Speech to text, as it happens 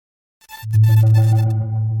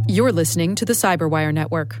You're listening to the Cyberwire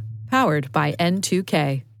Network, powered by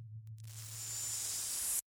N2K.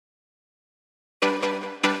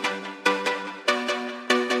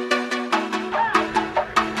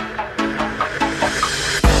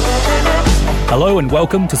 Hello and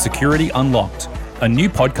welcome to Security Unlocked, a new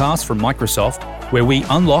podcast from Microsoft where we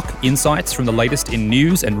unlock insights from the latest in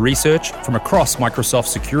news and research from across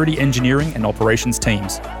Microsoft's security engineering and operations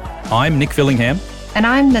teams. I'm Nick Fillingham. And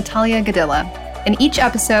I'm Natalia Gadilla. In each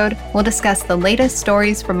episode, we'll discuss the latest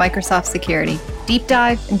stories from Microsoft Security, deep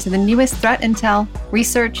dive into the newest threat intel,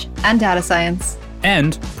 research, and data science,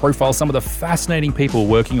 and profile some of the fascinating people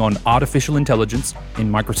working on artificial intelligence in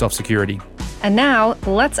Microsoft Security. And now,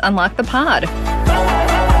 let's unlock the pod.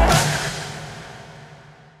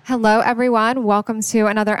 Hello, everyone. Welcome to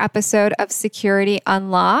another episode of Security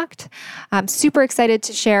Unlocked. I'm super excited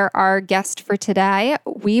to share our guest for today.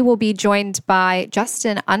 We will be joined by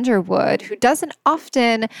Justin Underwood, who doesn't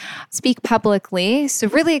often speak publicly. So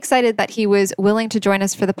really excited that he was willing to join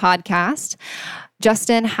us for the podcast.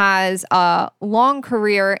 Justin has a long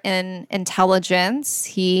career in intelligence.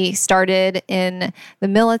 He started in the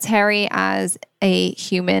military as a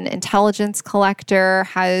human intelligence collector,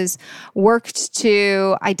 has worked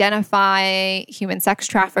to identify human sex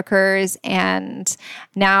traffickers, and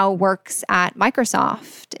now works at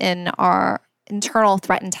Microsoft in our internal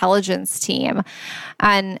threat intelligence team.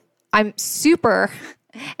 And I'm super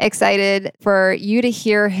excited for you to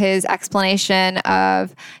hear his explanation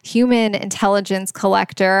of human intelligence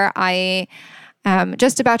collector. I am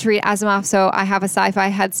just about to read Asimov, so I have a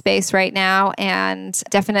sci-fi headspace right now, and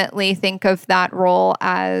definitely think of that role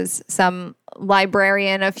as some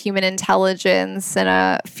librarian of human intelligence in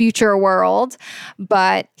a future world.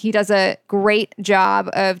 But he does a great job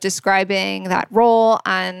of describing that role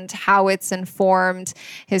and how it's informed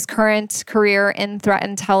his current career in threat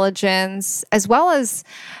intelligence, as well as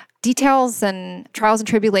details and trials and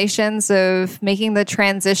tribulations of making the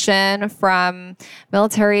transition from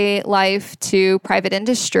military life to private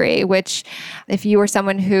industry, which if you are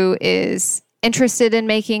someone who is interested in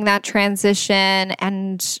making that transition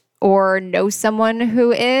or know someone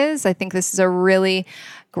who is, I think this is a really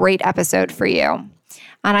great episode for you.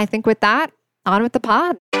 And I think with that, on with the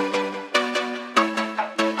pod.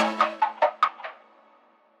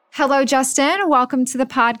 Hello, Justin. Welcome to the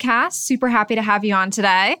podcast. Super happy to have you on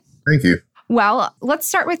today. Thank you. Well, let's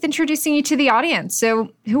start with introducing you to the audience.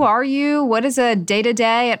 So who are you? What does a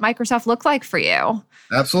day-to-day at Microsoft look like for you?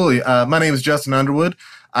 Absolutely. My name is Justin Underwood.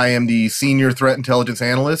 I am the Senior Threat Intelligence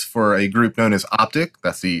Analyst for a group known as OPTIC.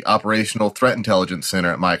 That's the Operational Threat Intelligence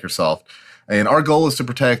Center at Microsoft. And our goal is to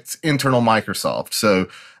protect internal Microsoft. So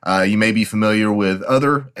you may be familiar with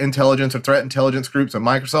other intelligence or threat intelligence groups at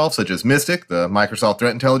Microsoft, such as MSTIC, the Microsoft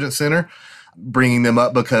Threat Intelligence Center. Bringing them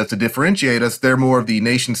up because to differentiate us, they're more of the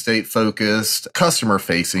nation-state focused,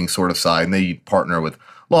 customer-facing sort of side, and they partner with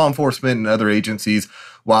law enforcement and other agencies,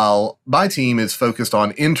 while my team is focused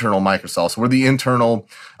on internal Microsoft. So we're the internal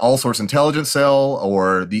all-source intelligence cell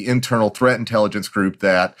or the internal threat intelligence group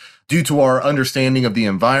that, due to our understanding of the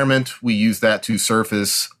environment, we use that to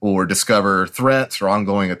surface or discover threats or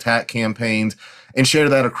ongoing attack campaigns and share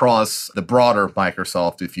that across the broader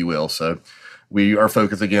Microsoft, if you will. So we are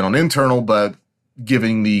focused again on internal, but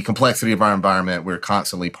given the complexity of our environment, we're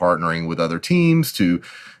constantly partnering with other teams to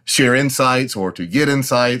share insights or to get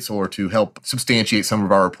insights or to help substantiate some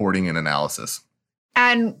of our reporting and analysis.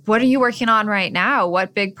 And what are you working on right now?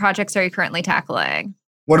 What big projects are you currently tackling?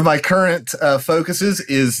 One of my current focuses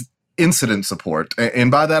is incident support. And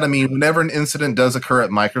by that, I mean, whenever an incident does occur at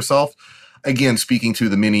Microsoft, again, speaking to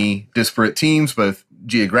the many disparate teams, both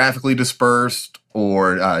geographically dispersed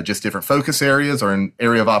or just different focus areas or an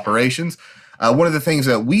area of operations. One of the things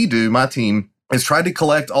that we do, my team, is try to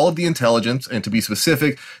collect all of the intelligence. And to be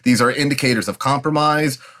specific, these are indicators of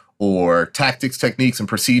compromise or tactics, techniques, and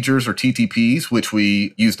procedures, or TTPs, which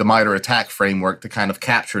we use the MITRE ATT&CK framework to kind of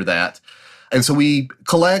capture that. And so we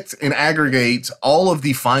collect and aggregate all of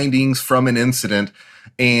the findings from an incident,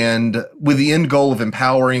 and with the end goal of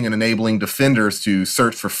empowering and enabling defenders to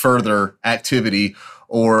search for further activity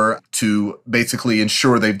or to basically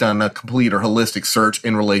ensure they've done a complete or holistic search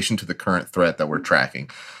in relation to the current threat that we're tracking.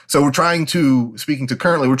 So we're trying to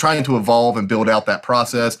evolve and build out that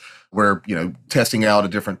process. We're, testing out a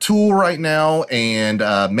different tool right now, and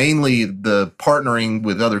mainly the partnering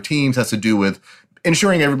with other teams has to do with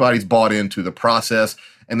ensuring everybody's bought into the process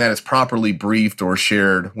and that it's properly briefed or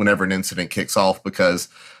shared whenever an incident kicks off, because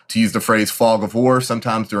to use the phrase fog of war,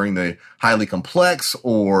 sometimes during the highly complex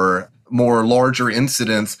or more larger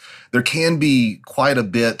incidents, there can be quite a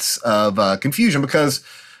bit of confusion because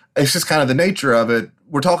it's just kind of the nature of it.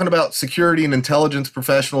 we're talking about security and intelligence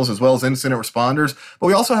professionals as well as incident responders, but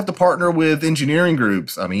we also have to partner with engineering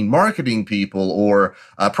groups. I mean, marketing people or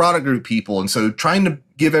product group people. And so trying to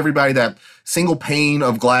give everybody that single pane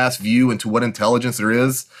of glass view into what intelligence there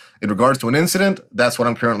is in regards to an incident, that's what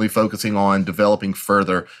I'm currently focusing on developing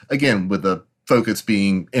further, again, with the focus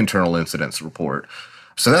being internal incidents report.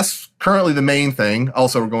 So that's currently the main thing.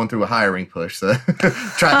 Also, we're going through a hiring push. So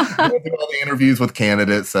trying to go through all the interviews with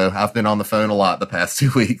candidates. So I've been on the phone a lot the past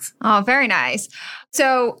 2 weeks. Oh, very nice.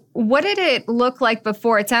 So what did it look like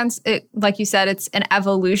before? It sounds like you said it's an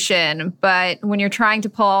evolution, but when you're trying to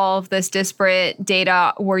pull all of this disparate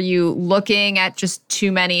data, were you looking at just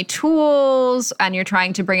too many tools and you're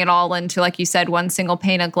trying to bring it all into, like you said, one single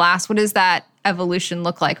pane of glass? What does that evolution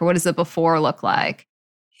look like, or what does the before look like?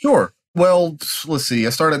 Sure. Well, let's see. I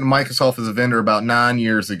started at Microsoft as a vendor about 9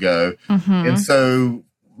 years ago. And so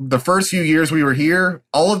the first few years we were here,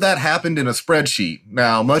 all of that happened in a spreadsheet.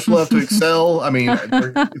 Now, much love to Excel. I mean,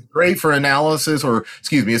 it's great for analysis,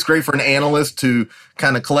 it's great for an analyst to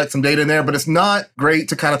kind of collect some data in there, but it's not great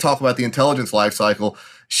to kind of talk about the intelligence lifecycle.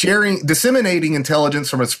 Disseminating intelligence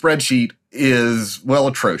from a spreadsheet is, well,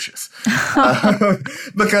 atrocious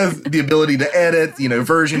because the ability to edit,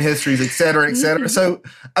 version histories, et cetera, et cetera. So,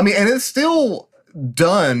 I mean, and it's still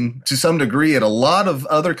done to some degree at a lot of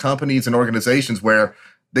other companies and organizations where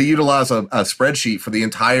they utilize a spreadsheet for the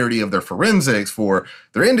entirety of their forensics, for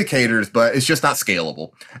their indicators, but it's just not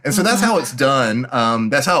scalable. And so that's how it's done.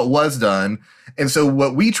 That's how it was done. And so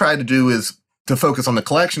what we try to do is to focus on the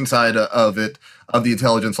collection side of it, of the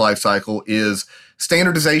intelligence lifecycle, is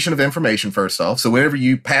standardization of information first off. So whenever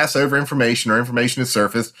you pass over information or information is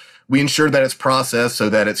surfaced, we ensure that it's processed so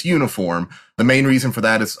that it's uniform. The main reason for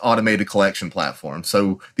that is automated collection platform.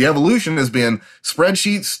 So the evolution has been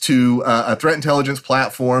spreadsheets to a threat intelligence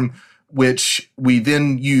platform, which we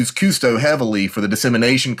then use Kusto heavily for the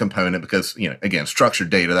dissemination component because, again,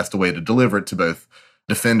 structured data, that's the way to deliver it to both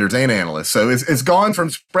defenders and analysts. So it's gone from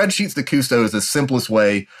spreadsheets to Kusto is the simplest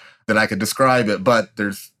way that I could describe it, but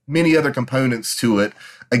there's many other components to it.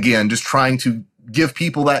 Again, just trying to give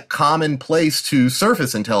people that common place to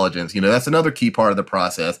surface intelligence. That's another key part of the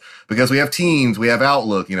process because we have Teams, we have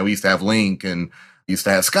Outlook, we used to have Link and used to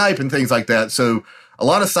have Skype and things like that. So a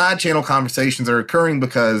lot of side channel conversations are occurring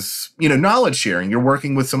because, knowledge sharing, you're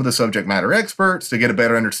working with some of the subject matter experts to get a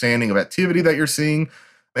better understanding of activity that you're seeing.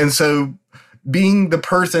 And so being the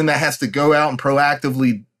person that has to go out and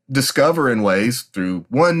proactively discover in ways through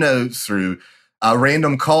OneNotes, through a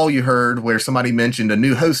random call you heard where somebody mentioned a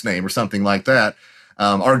new host name or something like that.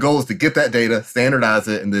 Our goal is to get that data, standardize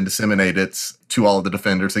it, and then disseminate it to all of the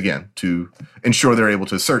defenders, again, to ensure they're able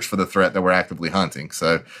to search for the threat that we're actively hunting.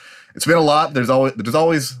 So it's been a lot. There's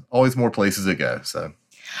always more places to go. So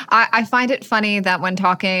I find it funny that when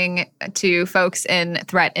talking to folks in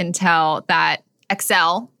threat intel that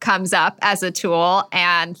Excel comes up as a tool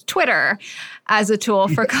and Twitter as a tool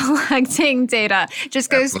for collecting data. Just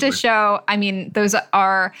goes to show, I mean, they're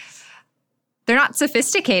not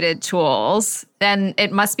sophisticated tools, and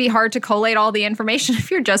it must be hard to collate all the information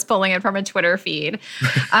if you're just pulling it from a Twitter feed.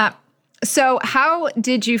 So how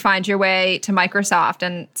did you find your way to Microsoft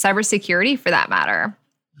and cybersecurity for that matter?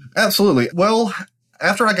 Absolutely. Well,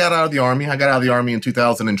 after I got out of the Army in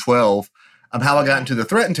 2012, how I got into the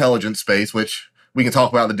threat intelligence space, which we can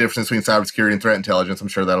talk about the difference between cybersecurity and threat intelligence. I'm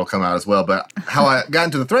sure that'll come out as well. But how I got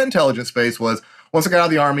into the threat intelligence space was once I got out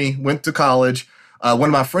of the Army, went to college. One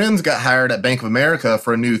of my friends got hired at Bank of America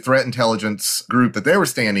for a new threat intelligence group that they were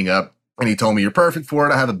standing up. And he told me, you're perfect for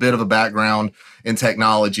it. I have a bit of a background in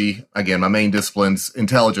technology. Again, my main discipline's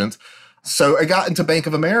intelligence. So I got into Bank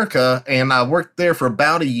of America and I worked there for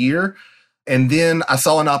about a year. And then I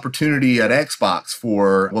saw an opportunity at Xbox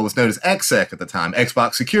for what was known as XSec at the time,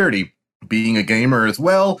 Xbox Security. Being a gamer as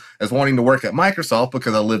well as wanting to work at Microsoft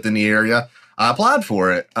because I lived in the area, I applied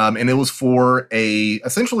for it. And it was for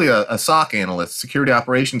essentially a SOC analyst, Security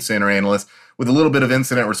Operations Center analyst, with a little bit of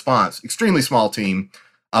incident response. Extremely small team.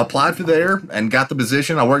 I applied for there and got the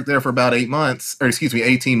position. I worked there for about 18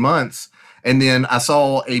 months. And then I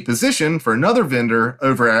saw a position for another vendor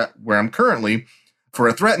over at where I'm currently for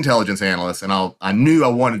a threat intelligence analyst. And I knew I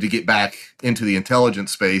wanted to get back into the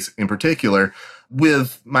intelligence space in particular,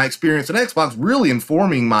 with my experience at Xbox really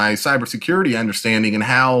informing my cybersecurity understanding and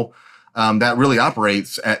how that really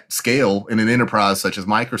operates at scale in an enterprise such as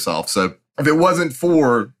Microsoft. So if it wasn't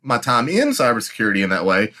for my time in cybersecurity in that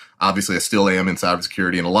way, obviously I still am in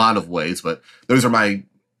cybersecurity in a lot of ways, but those are my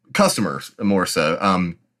customers more so.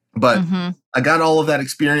 But I got all of that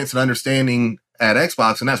experience and understanding at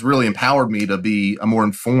Xbox, and that's really empowered me to be a more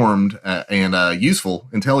informed and useful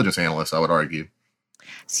intelligence analyst, I would argue.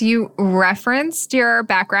 So you referenced your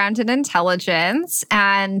background in intelligence,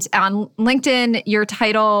 and on LinkedIn, your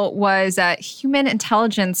title was a human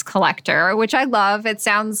intelligence collector, which I love. It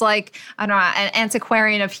sounds like, I don't know, an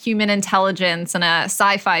antiquarian of human intelligence in a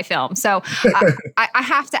sci-fi film. So I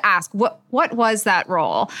have to ask, what was that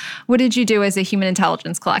role? What did you do as a human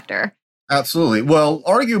intelligence collector? Absolutely. Well,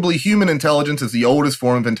 arguably, human intelligence is the oldest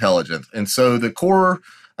form of intelligence. And so the core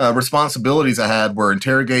responsibilities I had were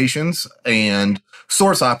interrogations and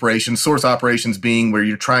source operations being where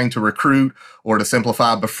you're trying to recruit or, to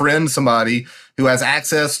simplify, befriend somebody who has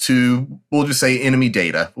access to, we'll just say, enemy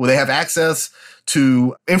data. Well, they have access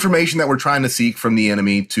to information that we're trying to seek from the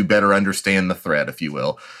enemy to better understand the threat, if you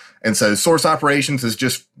will. And so source operations is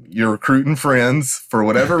just you're recruiting friends for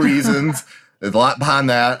whatever reasons. There's a lot behind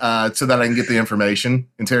that so that I can get the information,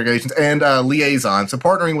 interrogations, and liaison. So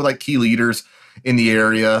partnering with like key leaders in the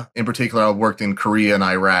area. In particular, I worked in Korea and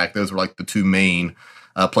Iraq. Those were like the two main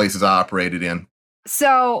places I operated in.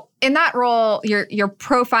 So in that role, you're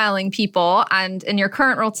profiling people, and in your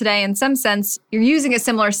current role today, in some sense, you're using a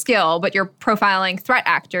similar skill, but you're profiling threat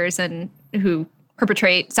actors and who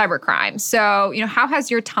perpetrate cybercrime. So, how has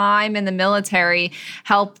your time in the military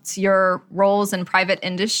helped your roles in private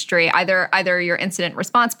industry, either your incident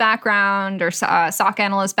response background or SOC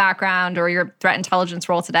analyst background or your threat intelligence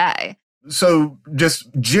role today? So just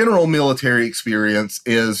general military experience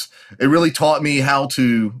it really taught me how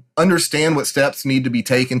to understand what steps need to be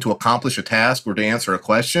taken to accomplish a task or to answer a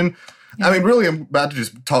question. Yeah. I mean, really, I'm about to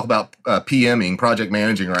just talk about PMing, project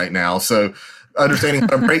managing right now. So understanding how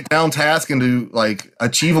to break down tasks into like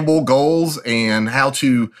achievable goals and how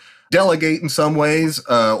to delegate in some ways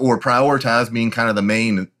or prioritize being kind of the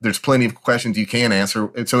main. There's plenty of questions you can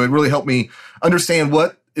answer. And so it really helped me understand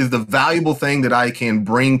what is the valuable thing that I can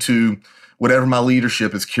bring to whatever my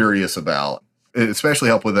leadership is curious about. It especially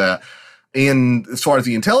helped with that. And as far as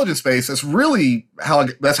the intelligence space, that's really how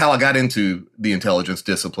I got into the intelligence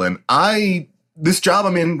discipline. This job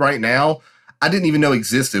I'm in right now, I didn't even know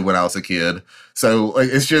existed when I was a kid. So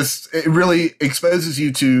it really exposes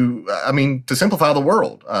you to simplify the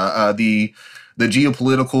world, the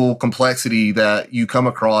geopolitical complexity that you come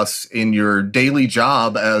across in your daily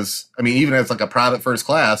job even as like a private first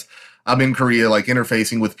class. I'm in Korea, like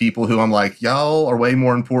interfacing with people who I'm like, y'all are way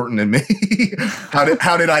more important than me. How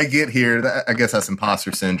did I get here? I guess that's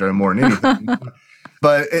imposter syndrome more than anything.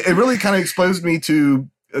 But it really kind of exposed me to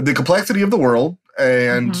the complexity of the world.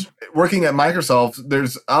 And working at Microsoft,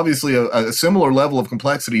 there's obviously a similar level of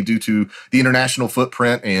complexity due to the international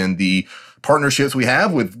footprint and the partnerships we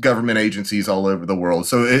have with government agencies all over the world.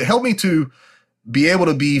 So it helped me to be able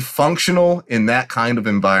to be functional in that kind of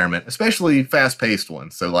environment, especially fast-paced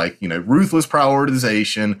ones. So ruthless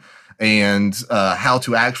prioritization and how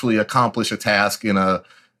to actually accomplish a task in a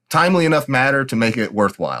timely enough manner to make it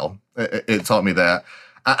worthwhile. It taught me that.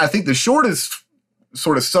 I think the shortest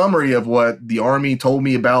sort of summary of what the Army told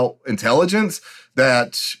me about intelligence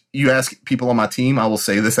that you ask people on my team, I will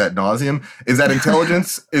say this ad nauseum, is that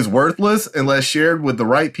intelligence is worthless unless shared with the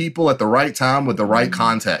right people at the right time with the right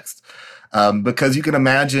context. Because you can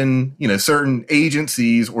imagine, certain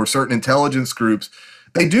agencies or certain intelligence groups,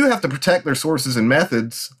 they do have to protect their sources and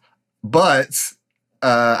methods, but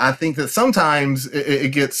I think that sometimes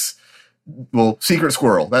it gets, secret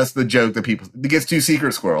squirrel. That's the joke that it gets too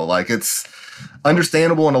secret squirrel. Like it's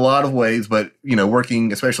understandable in a lot of ways, but,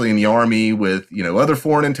 working especially in the Army with, other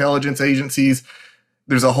foreign intelligence agencies,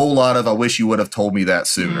 there's a whole lot of, I wish you would have told me that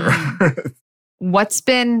sooner. What's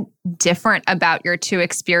been different about your two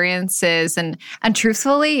experiences? And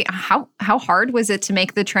truthfully, how hard was it to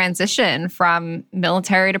make the transition from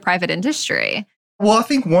military to private industry? Well, I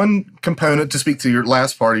think one component, to speak to your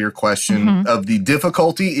last part of your question, of the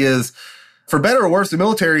difficulty is, for better or worse, the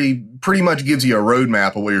military pretty much gives you a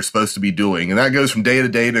roadmap of what you're supposed to be doing. And that goes from day to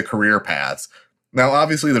day to career paths. Now,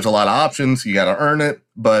 obviously, there's a lot of options. You got to earn it.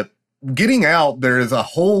 But getting out, there is a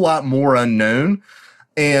whole lot more unknown.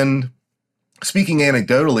 And speaking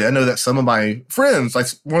anecdotally, I know that some of my friends, like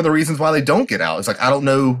one of the reasons why they don't get out is like, I don't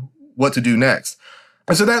know what to do next.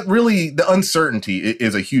 And so that really, the uncertainty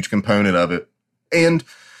is a huge component of it. And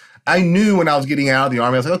I knew when I was getting out of the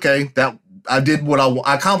Army, I was like, okay, that I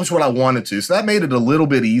accomplished what I wanted to. So that made it a little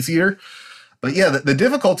bit easier. But yeah, the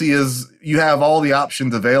difficulty is you have all the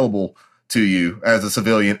options available to you as a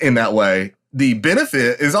civilian in that way. The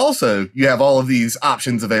benefit is also you have all of these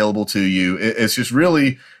options available to you. It's just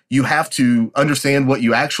really, you have to understand what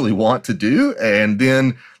you actually want to do, and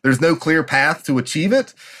then there's no clear path to achieve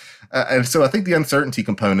it. And so I think the uncertainty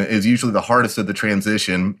component is usually the hardest of the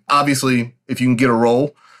transition. Obviously, if you can get a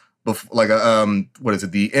role, like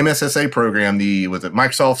the MSSA program,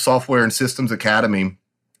 Microsoft Software and Systems Academy,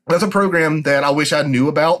 That's a program that I wish I knew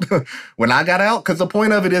about when I got out, because the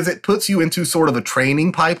point of it is it puts you into sort of a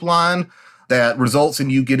training pipeline that results in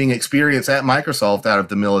you getting experience at Microsoft out of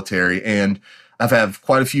the military. And I've had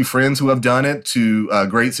quite a few friends who have done it to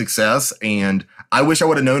great success. And I wish I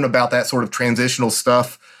would have known about that sort of transitional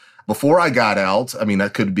stuff before I got out. I mean,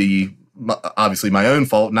 that could be obviously my own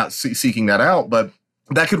fault, not seeking that out, but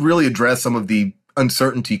that could really address some of the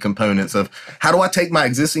uncertainty components of how do I take my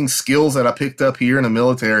existing skills that I picked up here in the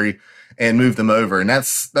military and move them over. And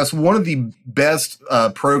that's one of the best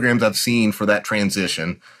programs I've seen for that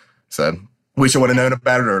transition. So wish I would have known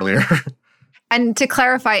about it earlier. And to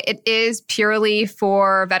clarify, it is purely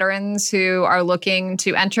for veterans who are looking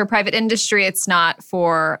to enter private industry. It's not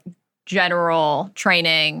for general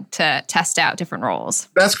training to test out different roles.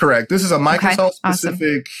 That's correct. This is a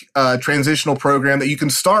Microsoft-specific transitional program that you can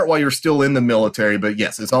start while you're still in the military. But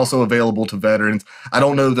yes, it's also available to veterans. I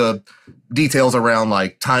don't know the details around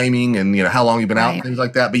like timing and how long you've been out and things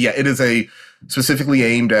like that. But yeah, it is a specifically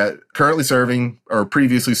aimed at currently serving or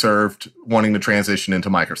previously served wanting to transition into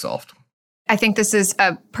Microsoft. I think this is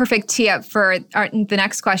a perfect tee up for the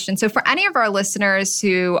next question. So for any of our listeners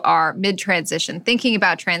who are mid-transition, thinking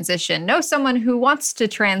about transition, know someone who wants to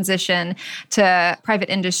transition to private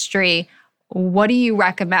industry, what do you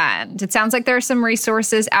recommend? It sounds like there are some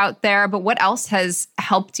resources out there, but what else has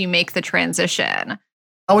helped you make the transition?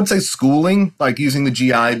 I would say schooling, like using the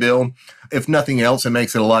GI Bill. If nothing else, it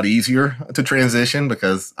makes it a lot easier to transition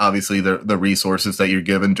because obviously the resources that you're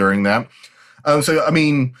given during that.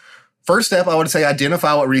 First step, I would say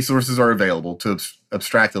identify what resources are available to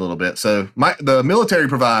abstract a little bit. So the military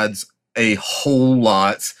provides a whole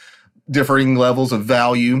lot, differing levels of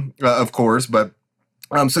value, of course, but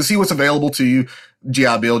so see what's available to you.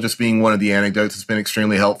 GI Bill just being one of the anecdotes has been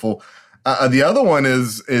extremely helpful. The other one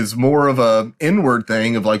is more of a inward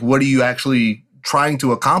thing of like, what are you actually trying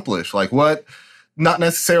to accomplish? Like what not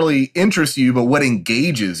necessarily interests you, but what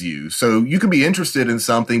engages you. So you can be interested in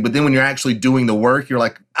something, but then when you're actually doing the work, you're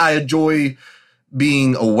like, I enjoy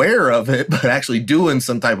being aware of it, but actually doing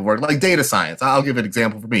some type of work, like data science. I'll give an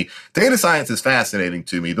example for me. Data science is fascinating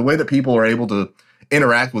to me. The way that people are able to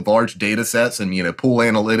interact with large data sets and, pull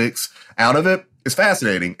analytics out of it is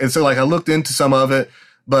fascinating. And so I looked into some of it,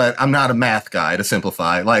 but I'm not a math guy, to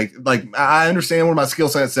simplify. Like I understand where my skill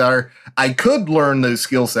sets are. I could learn those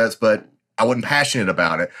skill sets, but I wasn't passionate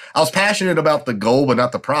about it. I was passionate about the goal, but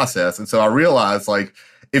not the process. And so I realized,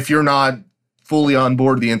 if you're not fully on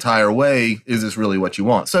board the entire way, is this really what you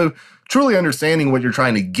want? So truly understanding what you're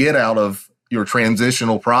trying to get out of your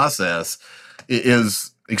transitional process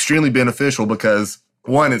is extremely beneficial because,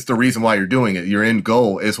 one, it's the reason why you're doing it. Your end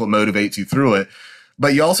goal is what motivates you through it.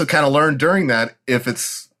 But you also kind of learn during that, if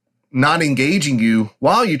it's not engaging you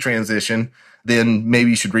while you transition, then maybe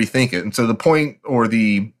you should rethink it. And so the point or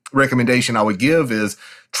the recommendation I would give is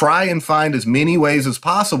try and find as many ways as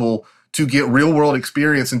possible to get real world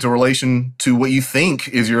experience into relation to what you think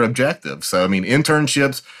is your objective. So,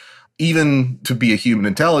 internships, even to be a human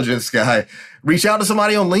intelligence guy, reach out to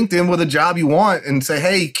somebody on LinkedIn with a job you want and say,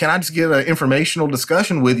 hey, can I just get an informational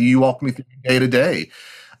discussion with you? You walk me through day to day.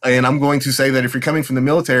 And I'm going to say that if you're coming from the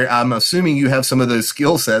military, I'm assuming you have some of those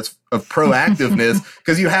skill sets of proactiveness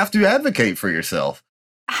because you have to advocate for yourself.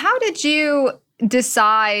 How did you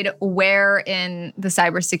decide where in the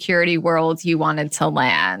cybersecurity world you wanted to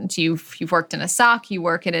land? You've worked in a SOC, you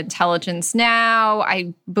work in intelligence now.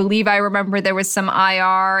 I believe I remember there was some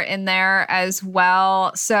IR in there as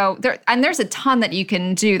well. So there's a ton that you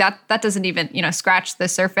can do. That doesn't even, scratch the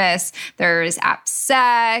surface. There's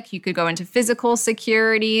AppSec, you could go into physical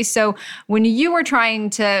security. So when you were trying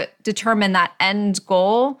to determine that end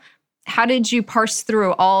goal, how did you parse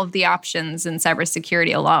through all of the options in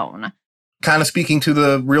cybersecurity alone? Kind of speaking to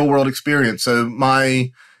the real world experience. So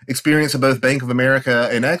my experience at both Bank of America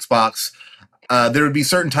and Xbox, there would be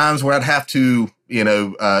certain times where I'd have to,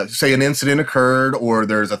 say an incident occurred or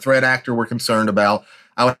there's a threat actor we're concerned about.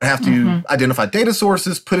 I would have to identify data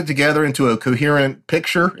sources, put it together into a coherent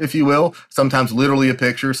picture, if you will, sometimes literally a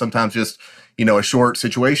picture, sometimes just, a short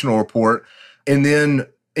situational report. And then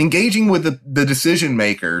engaging with the decision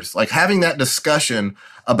makers, like having that discussion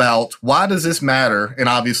about why does this matter? And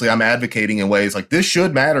obviously I'm advocating in ways like this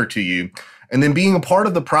should matter to you. And then being a part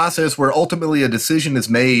of the process where ultimately a decision is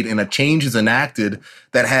made and a change is enacted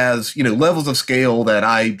that has, levels of scale that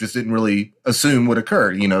I just didn't really assume would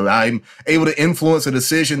occur. I'm able to influence a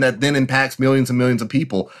decision that then impacts millions and millions of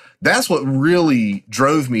people. That's what really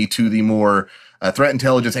drove me to the more threat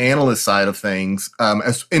intelligence analyst side of things,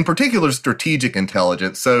 as in particular strategic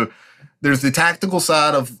intelligence. So there's the tactical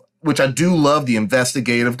side of which I do love, the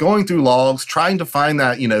investigative, going through logs, trying to find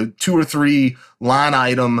that, 2 or 3 line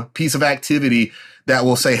item piece of activity that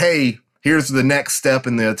will say, hey, here's the next step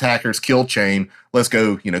in the attacker's kill chain. Let's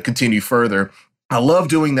go, continue further. I love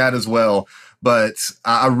doing that as well. But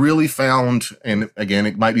I really found, and again,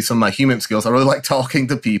 it might be some of my human skills, I really like talking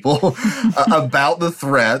to people about the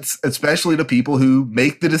threats, especially to people who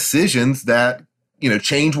make the decisions that,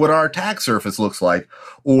 change what our attack surface looks like,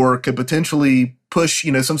 or could potentially push,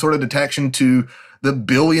 some sort of detection to the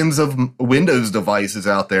billions of Windows devices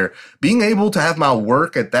out there. Being able to have my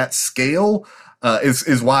work at that scale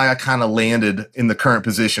is why I kind of landed in the current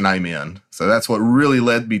position I'm in. So that's what really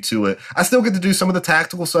led me to it. I still get to do some of the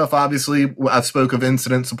tactical stuff. Obviously, I spoke of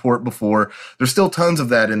incident support before. There's still tons of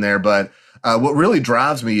that in there, but what really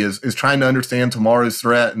drives me is trying to understand tomorrow's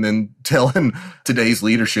threat and then telling today's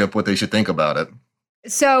leadership what they should think about it.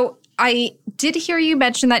 So I did hear you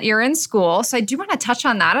mention that you're in school, so I do want to touch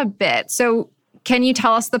on that a bit. So can you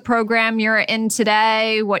tell us the program you're in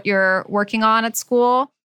today, what you're working on at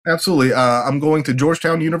school? Absolutely. I'm going to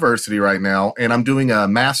Georgetown University right now, and I'm doing a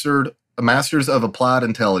Master's of Applied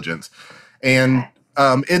Intelligence. And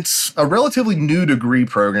it's a relatively new degree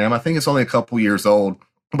program. I think it's only a couple years old.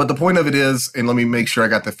 But the point of it is, and let me make sure I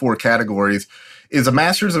got the 4 categories, is a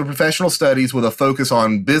Master's of Professional Studies with a focus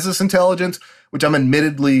on business intelligence, which I'm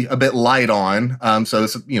admittedly a bit light on. So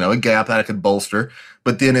it's, a gap that I could bolster.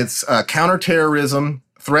 But then it's counterterrorism,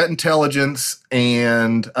 threat intelligence,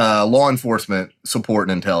 and law enforcement support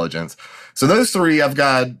and intelligence. So those 3 I've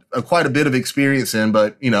got quite a bit of experience in,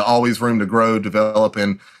 but, always room to grow, develop,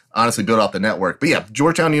 and honestly build out the network. But yeah,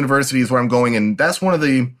 Georgetown University is where I'm going, and that's one of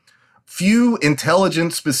the few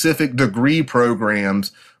intelligence-specific degree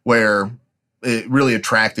programs where it really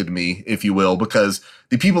attracted me, if you will, because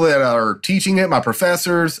the people that are teaching it, my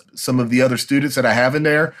professors, some of the other students that I have in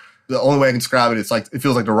there, the only way I can describe it, it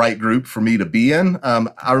feels like the right group for me to be in.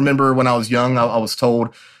 I remember when I was young, I was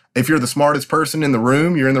told, if you're the smartest person in the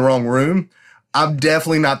room, you're in the wrong room. I'm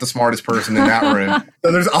definitely not the smartest person in that room.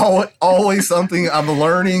 So there's always something I'm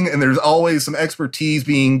learning, and there's always some expertise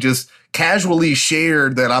being just casually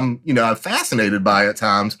shared that I'm fascinated by at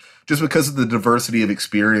times, just because of the diversity of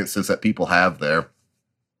experiences that people have there.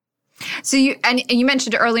 So you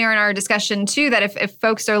mentioned earlier in our discussion too that if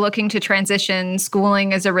folks are looking to transition,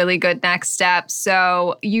 schooling is a really good next step.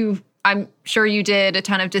 So I'm sure you did a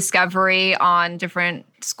ton of discovery on different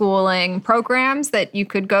schooling programs that you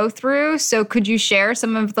could go through. So could you share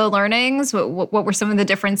some of the learnings? What were some of the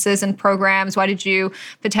differences in programs? Why did you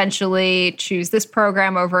potentially choose this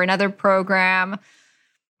program over another program?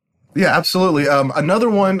 Yeah, absolutely. Another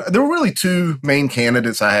one, there were really 2 main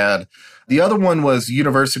candidates I had. The other one was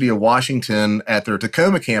University of Washington at their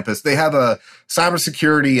Tacoma campus. They have a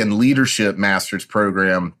cybersecurity and leadership master's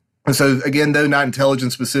program. And so, again, though not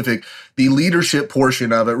intelligence specific, the leadership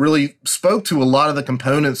portion of it really spoke to a lot of the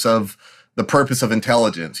components of the purpose of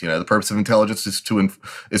intelligence. The purpose of intelligence is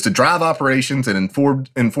to drive operations and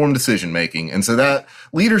inform decision making. And so that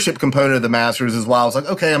leadership component of the master's is why I was like,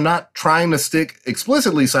 okay, I'm not trying to stick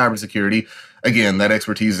explicitly cybersecurity. Again, that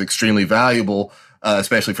expertise is extremely valuable,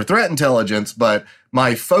 especially for threat intelligence. But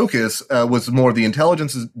my focus was more the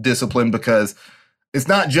intelligence discipline, because it's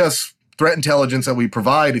not just threat intelligence that we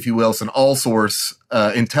provide, if you will. It's an all-source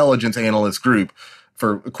intelligence analyst group.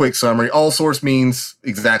 For a quick summary, all-source means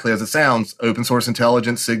exactly as it sounds: open source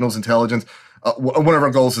intelligence, signals intelligence. One of our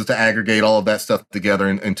goals is to aggregate all of that stuff together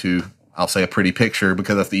into, I'll say, a pretty picture,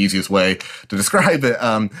 because that's the easiest way to describe it.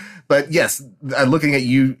 But yes, looking at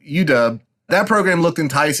UW, that program looked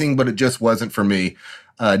enticing, but it just wasn't for me.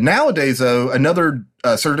 Nowadays, though, another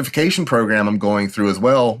certification program I'm going through as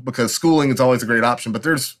well, because schooling is always a great option, but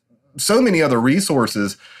there's so many other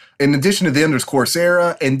resources. In addition to them, there's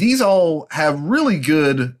Coursera, and these all have really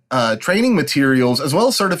good training materials as well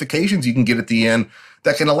as certifications you can get at the end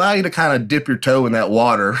that can allow you to kind of dip your toe in that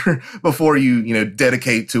water before you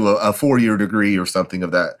dedicate to a 4-year degree or something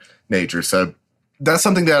of that nature. So that's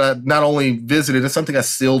something that I not only visited, it's something I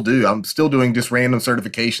still do. I'm still doing just random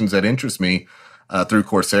certifications that interest me through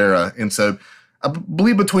Coursera. And so I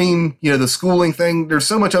believe between the schooling thing, there's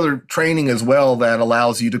so much other training as well that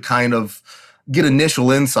allows you to kind of get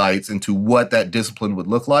initial insights into what that discipline would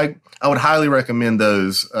look like. I would highly recommend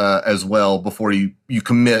those as well before you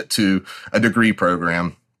commit to a degree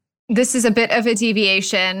program. This is a bit of a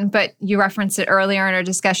deviation, but you referenced it earlier in our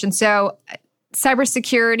discussion. So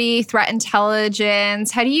cybersecurity, threat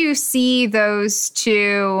intelligence, how do you see those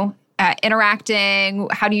 2 interacting?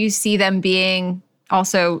 How do you see them being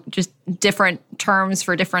also just different terms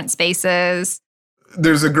for different spaces?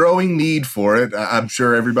 There's a growing need for it. I'm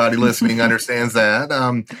sure everybody listening understands that.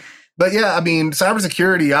 But yeah, I mean,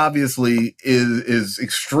 cybersecurity obviously is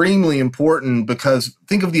extremely important because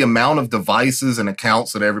think of the amount of devices and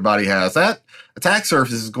accounts that everybody has. That attack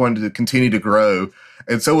surface is going to continue to grow.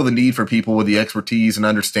 And so will the need for people with the expertise and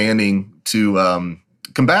understanding to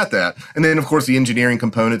combat that. And then, of course, the engineering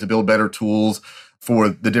component to build better tools for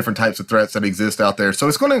the different types of threats that exist out there. So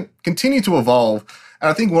it's going to continue to evolve. And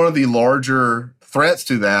I think one of the larger threats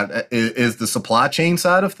to that is the supply chain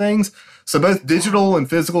side of things. So both digital and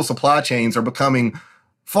physical supply chains are becoming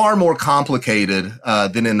far more complicated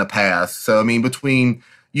than in the past. So, I mean, between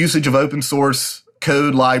usage of open source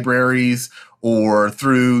code libraries or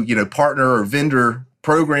through, partner or vendor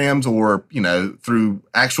programs or, through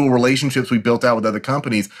actual relationships we built out with other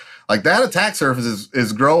companies, like that attack surface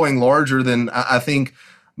is growing larger than I think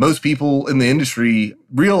most people in the industry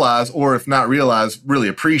realize, or if not realize, really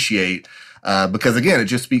appreciate. Because again, it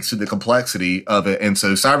just speaks to the complexity of it. And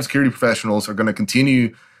so cybersecurity professionals are going to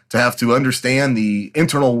continue to have to understand the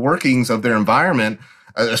internal workings of their environment,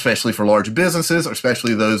 especially for large businesses, or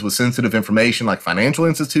especially those with sensitive information like financial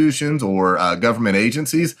institutions or government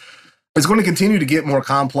agencies. It's going to continue to get more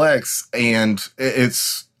complex, and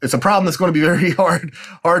it's a problem that's going to be very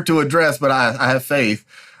hard to address, but I have faith.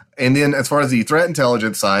 And then as far as the threat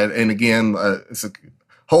intelligence side, and again, it's a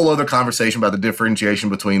whole other conversation about the differentiation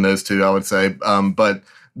between those two, I would say. But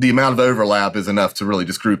the amount of overlap is enough to really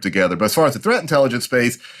just group together. But as far as the threat intelligence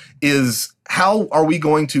space is, how are we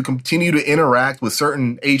going to continue to interact with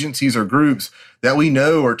certain agencies or groups that we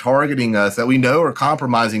know are targeting us, that we know are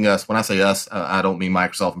compromising us? When I say us, I don't mean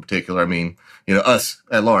Microsoft in particular. I mean, us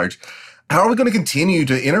at large. How are we going to continue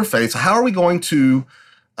to interface? How are we going to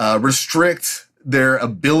restrict their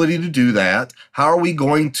ability to do that? How are we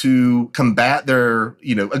going to combat their,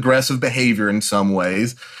 aggressive behavior in some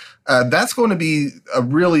ways? That's going to be a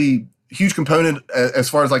really huge component as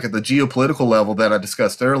far as like at the geopolitical level that I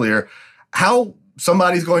discussed earlier. How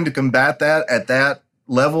somebody's going to combat that at that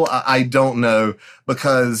level, I don't know,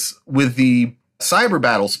 because with the cyber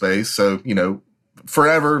battle space, so,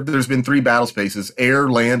 forever there's been 3 battle spaces: air,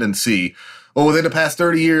 land, and sea. Well, within the past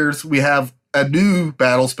 30 years, we have a new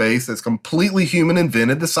battle space that's completely human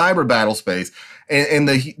invented, the cyber battle space. And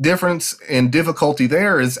the difference in difficulty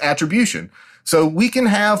there is attribution. So we can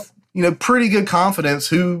have, pretty good confidence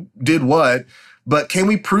who did what, but can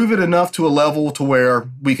we prove it enough to a level to where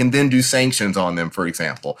we can then do sanctions on them, for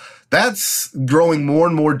example? That's growing more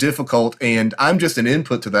and more difficult, and I'm just an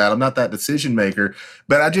input to that. I'm not that decision maker,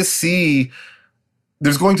 but I just see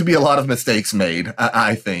there's going to be a lot of mistakes made,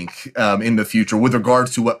 I think, in the future with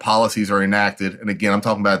regards to what policies are enacted. And again, I'm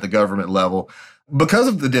talking about at the government level because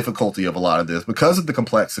of the difficulty of a lot of this, because of the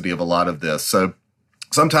complexity of a lot of this. So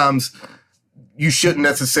sometimes you shouldn't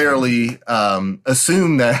necessarily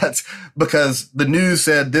assume that because the news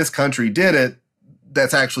said this country did it,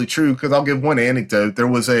 that's actually true. Because I'll give one anecdote. There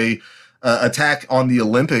was a attack on the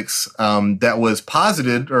Olympics that was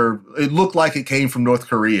posited, or it looked like it came from North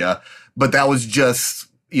Korea. But that was just,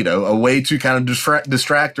 a way to kind of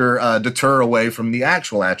distract or deter away from the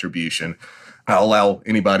actual attribution. I'll allow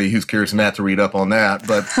anybody who's curious in that to read up on that.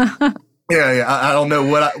 But yeah, I don't know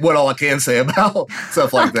what all I can say about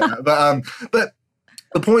stuff like that. But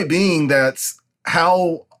the point being that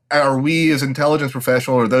how are we as intelligence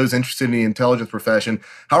professionals or those interested in the intelligence profession,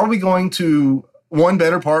 how are we going to, one,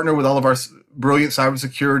 better partner with all of our brilliant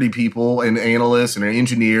cybersecurity people and analysts and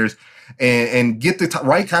engineers and get the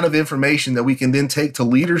right kind of information that we can then take to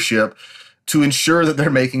leadership to ensure that they're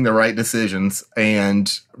making the right decisions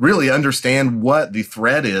and really understand what the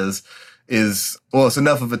threat is, well, it's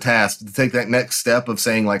enough of a task to take that next step of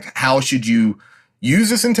saying, like, how should you use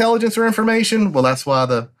this intelligence or information? Well, that's why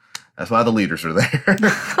the leaders are there.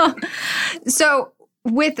 So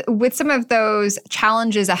with some of those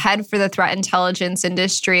challenges ahead for the threat intelligence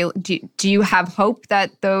industry, do you have hope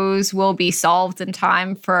that those will be solved in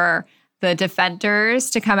time for the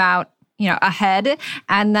defenders to come out, ahead?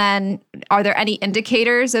 And then are there any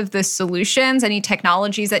indicators of the solutions, any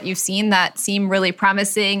technologies that you've seen that seem really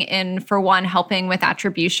promising in, for one, helping with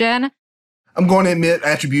attribution? I'm going to admit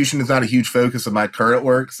attribution is not a huge focus of my current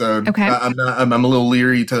work. So okay. I'm a little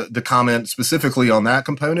leery to comment specifically on that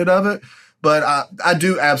component of it. But I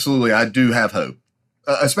do have hope,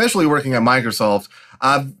 especially working at Microsoft.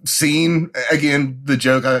 I've seen, again, the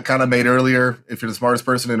joke I kind of made earlier, if you're the smartest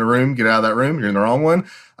person in the room, get out of that room, you're in the wrong one.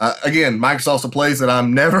 Again, Microsoft's a place that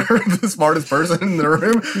I'm never the smartest person in the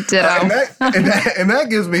room. And that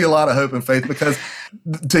gives me a lot of hope and faith, because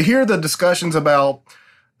to hear the discussions about,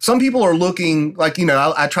 some people are looking like,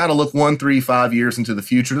 I try to look 1, 3, 5 years into the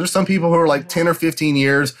future. There's some people who are like 10 or 15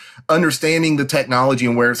 years understanding the technology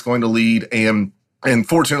and where it's going to lead. And And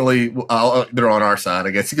fortunately, they're on our side,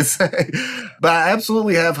 I guess you could say. But I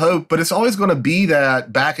absolutely have hope. But it's always going to be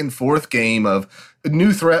that back and forth game of a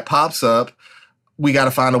new threat pops up. We got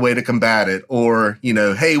to find a way to combat it. Or,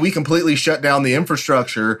 hey, we completely shut down the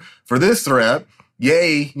infrastructure for this threat.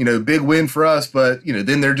 Yay, big win for us. But,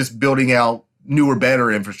 then they're just building out newer,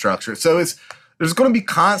 better infrastructure. So there's going to be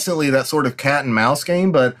constantly that sort of cat and mouse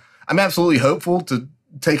game. But I'm absolutely hopeful, to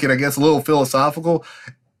take it, I guess, a little philosophical.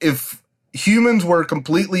 If humans were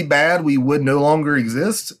completely bad, we would no longer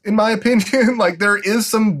exist, in my opinion. Like, there is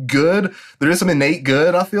some good, there is some innate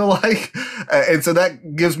good, I feel like. And so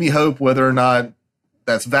that gives me hope. Whether or not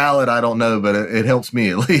that's valid, I don't know, but it helps me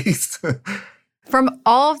at least. From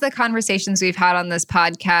all of the conversations we've had on this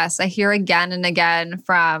podcast, I hear again and again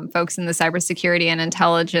from folks in the cybersecurity and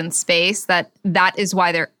intelligence space that is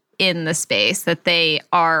why they're in the space, that they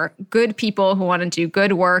are good people who want to do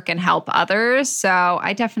good work and help others. So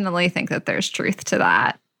I definitely think that there's truth to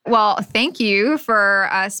that. Well, thank you for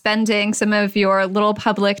spending some of your little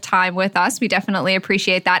public time with us. We definitely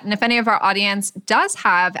appreciate that. And if any of our audience does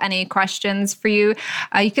have any questions for you,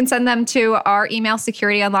 you can send them to our email,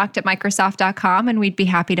 securityunlocked@microsoft.com, and we'd be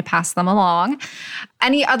happy to pass them along.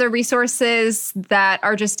 Any other resources that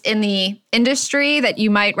are just in the industry that you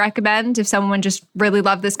might recommend if someone just really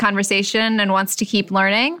loved this conversation and wants to keep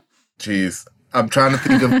learning? Jeez. I'm trying to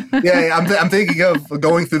think of, I'm thinking of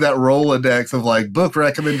going through that Rolodex of like book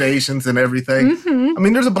recommendations and everything. Mm-hmm. I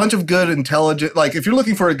mean, there's a bunch of good intelligence, like if you're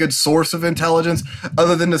looking for a good source of intelligence,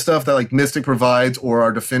 other than the stuff that like Mystic provides or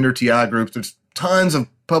our Defender TI groups, there's tons of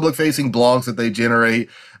public facing blogs that they generate.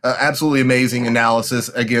 Absolutely amazing analysis.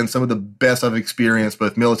 Again, some of the best I've experienced,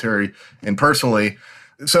 both military and personally.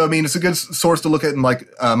 So, I mean, it's a good source to look at in like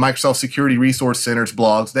Microsoft Security Resource Center's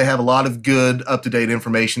blogs. They have a lot of good up-to-date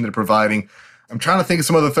information they're providing. I'm trying to think of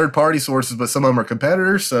some other third-party sources, but some of them are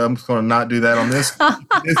competitors, so I'm just going to not do that on this.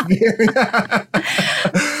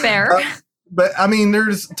 Fair. But, I mean,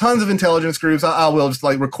 there's tons of intelligence groups. I will just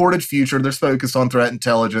like Recorded Future. They're focused on threat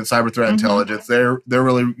intelligence, cyber threat intelligence. They're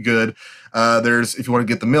really good. There's, if you want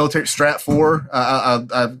to get the military, Strat4.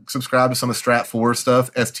 I've subscribed to some of Strat4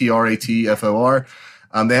 stuff, STRATFOR.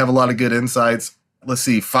 They have a lot of good insights. Let's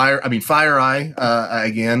see, FireEye,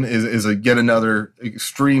 again, is yet another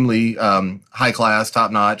extremely high-class,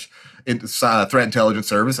 top-notch threat intelligence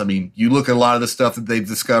service. I mean, you look at a lot of the stuff that they've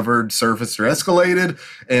discovered, surfaced, or escalated,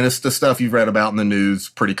 and it's the stuff you've read about in the news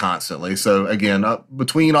pretty constantly. So, again,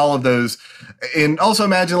 between all of those, and also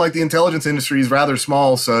imagine, like, the intelligence industry is rather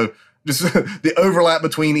small, so just the overlap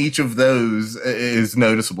between each of those is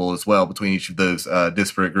noticeable as well, between each of those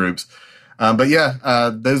disparate groups. But yeah,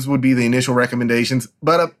 those would be the initial recommendations.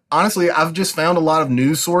 But honestly, I've just found a lot of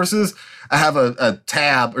news sources. I have a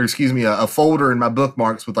folder in my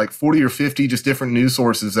bookmarks with like 40 or 50 just different news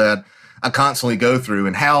sources that I constantly go through.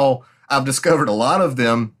 And how I've discovered a lot of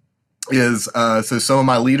them is, so some of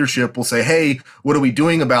my leadership will say, hey, what are we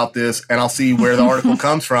doing about this? And I'll see where the article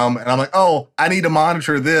comes from. And I'm like, oh, I need to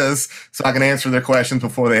monitor this so I can answer their questions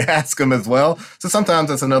before they ask them as well. So sometimes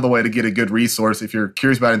that's another way to get a good resource if you're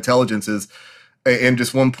curious about intelligences. And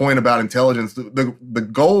just one point about intelligence, the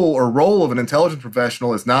goal or role of an intelligence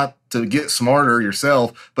professional is not to get smarter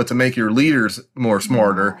yourself, but to make your leaders more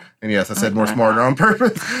smarter. And yes, I said more smarter on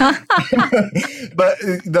purpose. But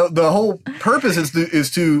the whole purpose is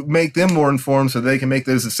to make them more informed so they can make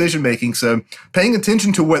those decision-making. So paying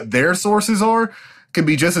attention to what their sources are can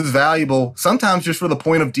be just as valuable, sometimes just for the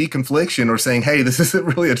point of deconfliction or saying, hey, this isn't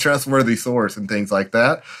really a trustworthy source and things like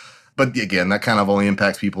that. But again, that kind of only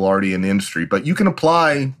impacts people already in the industry. But you can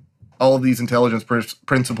apply all of these intelligence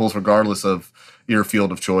principles regardless of your field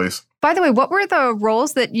of choice. By the way, what were the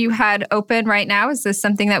roles that you had open right now? Is this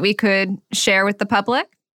something that we could share with the public?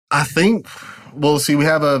 I think, well, see, we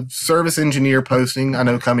have a service engineer posting, I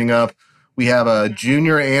know, coming up. We have a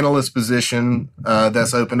junior analyst position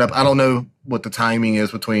that's opened up. I don't know what the timing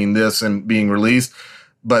is between this and being released,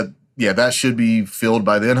 but yeah, that should be filled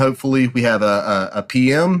by then, hopefully. We have a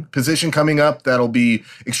PM position coming up that'll be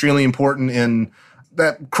extremely important in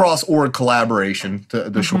that cross-org collaboration,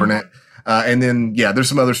 to shorten it. And then, yeah, there's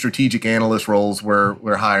some other strategic analyst roles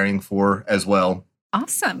we're hiring for as well.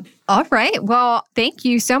 Awesome. All right. Well, thank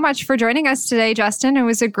you so much for joining us today, Justin. It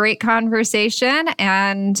was a great conversation,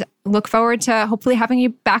 and look forward to hopefully having you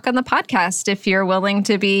back on the podcast if you're willing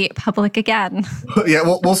to be public again. Yeah,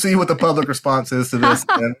 we'll see what the public response is to this.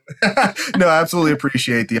 No, I absolutely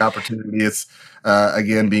appreciate the opportunity. It's,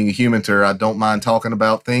 again, being a humanter, I don't mind talking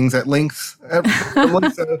about things at length.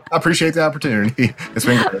 So I appreciate the opportunity. It's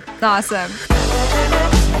been great. Awesome.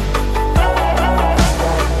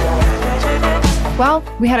 Well,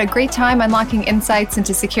 we had a great time unlocking insights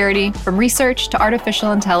into security, from research to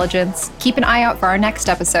artificial intelligence. Keep an eye out for our next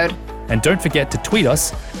episode. And don't forget to tweet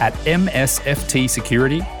us at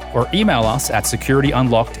MSFTsecurity or email us at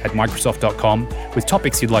securityunlocked@microsoft.com with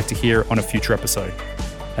topics you'd like to hear on a future episode.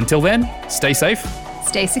 Until then, stay safe.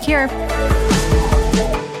 Stay secure.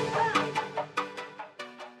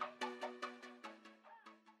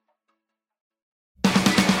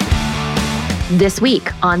 This week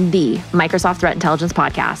on the Microsoft Threat Intelligence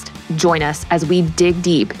Podcast, join us as we dig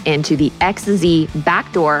deep into the XZ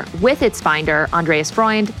backdoor with its finder, Andreas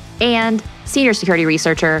Freund, and senior security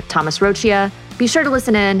researcher, Thomas Rochia. Be sure to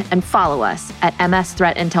listen in and follow us at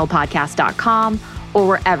msthreatintelpodcast.com or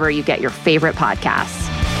wherever you get your favorite podcasts.